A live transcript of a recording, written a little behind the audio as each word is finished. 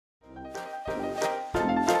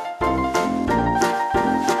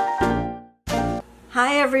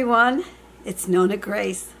Hi everyone, it's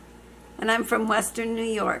NonnaGrace, and I'm from Western New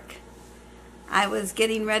York. I was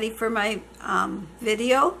getting ready for my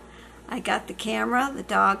video. I got the camera, the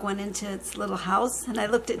dog went into its little house, and I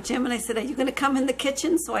looked at Jim and I said, "Are you going to come in the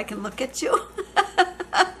kitchen so I can look at you?"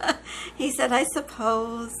 He said, "I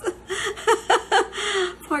suppose."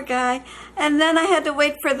 Poor guy. And then I had to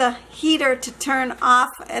wait for the heater to turn off,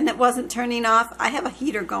 and it wasn't turning off. I have a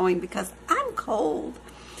heater going because I'm cold.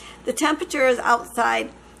 The temperature is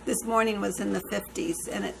outside this morning was in the 50s,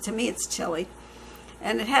 and to me it's chilly.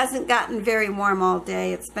 And it hasn't gotten very warm all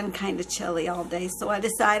day. It's been kind of chilly all day. So I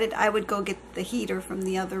decided I would go get the heater from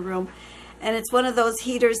the other room. And it's one of those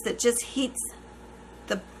heaters that just heats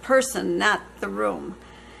the person, not the room.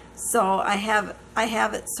 So I have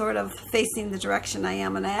it sort of facing the direction I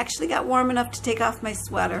am. And I actually got warm enough to take off my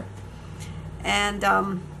sweater. And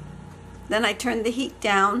then I turned the heat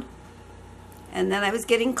down. And then I was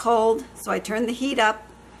getting cold, so I turned the heat up,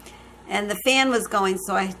 and the fan was going,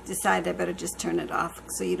 so I decided I better just turn it off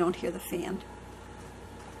so you don't hear the fan.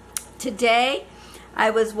 Today, I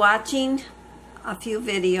was watching a few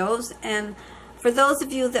videos, and for those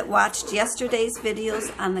of you that watched yesterday's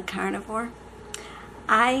videos on the carnivore,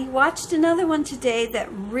 I watched another one today that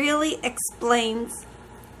really explains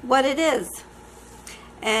what it is.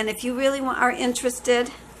 And if you really are interested,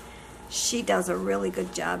 she does a really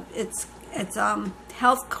good job. It's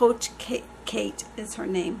Health Coach Kait is her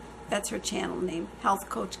name. That's her channel name, Health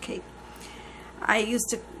Coach Kait. I used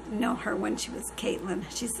to know her when she was Caitlin.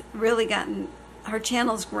 She's really gotten, her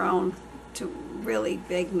channel's grown to really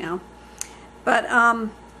big now. But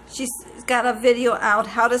she's got a video out,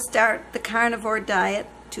 How to Start the Carnivore Diet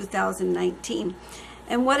 2019.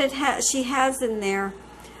 And what it has, she has in there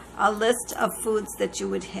a list of foods that you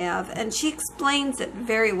would have, and she explains it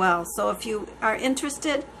very well. So if you are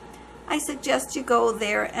interested, I suggest you go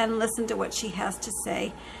there and listen to what she has to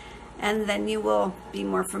say, and then you will be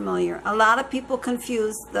more familiar. A lot of people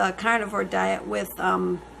confuse the carnivore diet with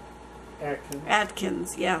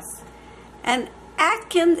Atkins, yes. And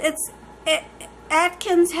Atkins,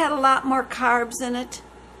 Atkins had a lot more carbs in it.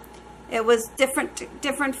 It was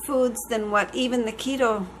different foods than what even the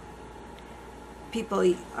keto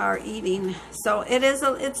people are eating. So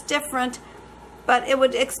it's different. But it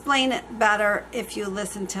would explain it better if you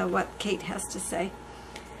listen to what Kait has to say.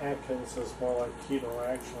 Atkins is more like keto,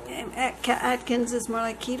 actually. Atkins is more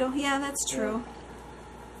like keto? Yeah, that's true.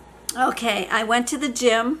 Yeah. Okay, I went to the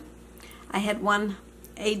gym. I had one,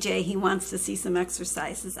 AJ, he wants to see some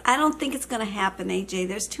exercises. I don't think it's going to happen, AJ.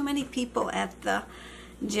 There's too many people at the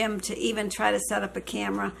gym to even try to set up a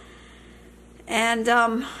camera. And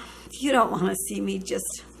you don't want to see me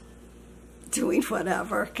just doing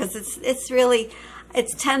whatever, because it's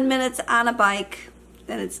 10 minutes on a bike,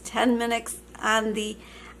 then it's 10 minutes on the,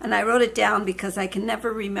 and I wrote it down because I can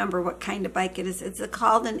never remember what kind of bike it is. It's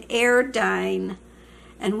called an Airdyne,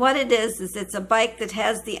 and what it is it's a bike that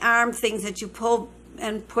has the arm things that you pull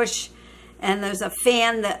and push, and there's a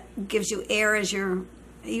fan that gives you air as you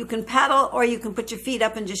can pedal, or you can put your feet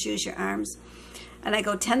up and just use your arms. And I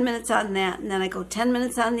go 10 minutes on that, and then I go 10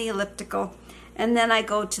 minutes on the elliptical, and then I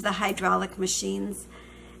go to the hydraulic machines,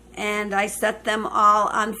 and I set them all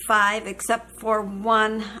on 5 except for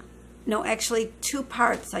one, no, actually 2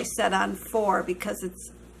 parts I set on 4 because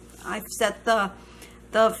I've set the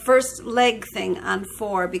first leg thing on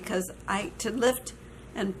 4 because to lift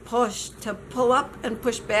and push, to pull up and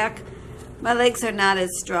push back, my legs are not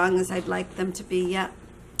as strong as I'd like them to be yet.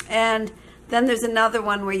 And then there's another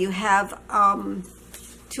one where you have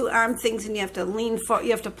 2 arm things, and you have to lean forward,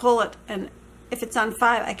 you have to pull it, and if it's on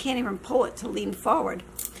 5, I can't even pull it to lean forward.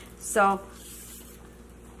 So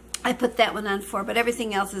I put that one on 4, but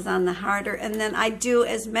everything else is on the harder. And then I do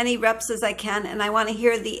as many reps as I can, and I want to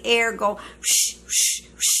hear the air go whoosh, whoosh,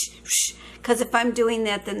 whoosh, whoosh. Because if I'm doing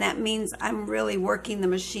that, then that means I'm really working the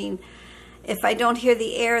machine. If I don't hear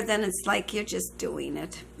the air, then it's like you're just doing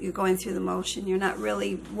it. You're going through the motion. You're not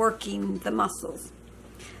really working the muscles.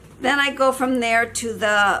 Then I go from there to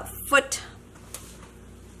the foot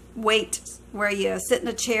weight, where you sit in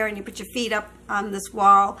a chair and you put your feet up on this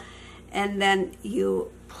wall, and then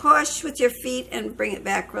you push with your feet and bring it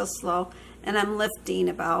back real slow. And I'm lifting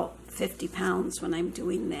about 50 pounds when I'm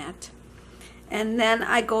doing that. And then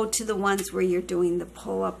I go to the ones where you're doing the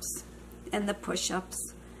pull-ups and the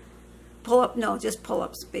push-ups. Pull-up, no, just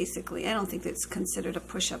pull-ups basically. I don't think it's considered a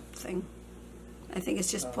push-up thing. I think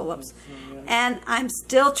it's just pull-ups. And I'm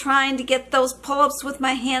still trying to get those pull-ups with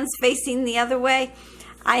my hands facing the other way.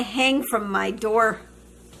 I hang from my door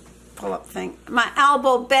pull-up thing. My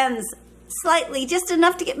elbow bends slightly, just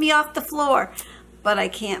enough to get me off the floor, but I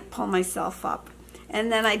can't pull myself up.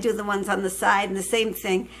 And then I do the ones on the side and the same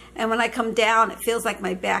thing. And when I come down, it feels like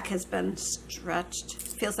my back has been stretched. It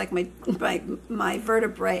feels like my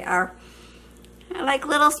vertebrae are like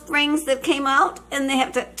little springs that came out and they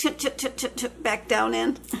have to chip back down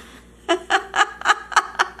in.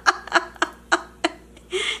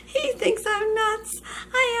 He thinks I'm nuts.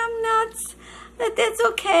 I am nuts. That's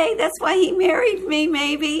okay. That's why he married me,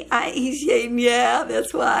 maybe. He's saying, yeah,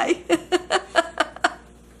 that's why.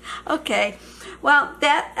 Okay. Well,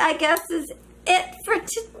 that, I guess, is it for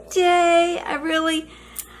today.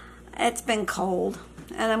 It's been cold.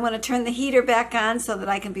 And I'm going to turn the heater back on so that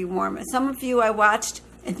I can be warm. Some of you I watched,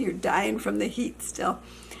 and you're dying from the heat still.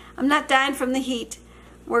 I'm not dying from the heat.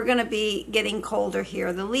 We're going to be getting colder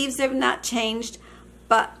here. The leaves have not changed,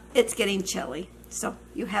 but it's getting chilly. So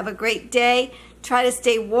you have a great day. Try to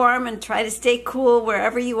stay warm and try to stay cool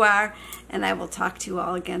wherever you are. And I will talk to you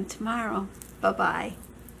all again tomorrow. Bye-bye.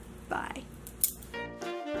 Bye.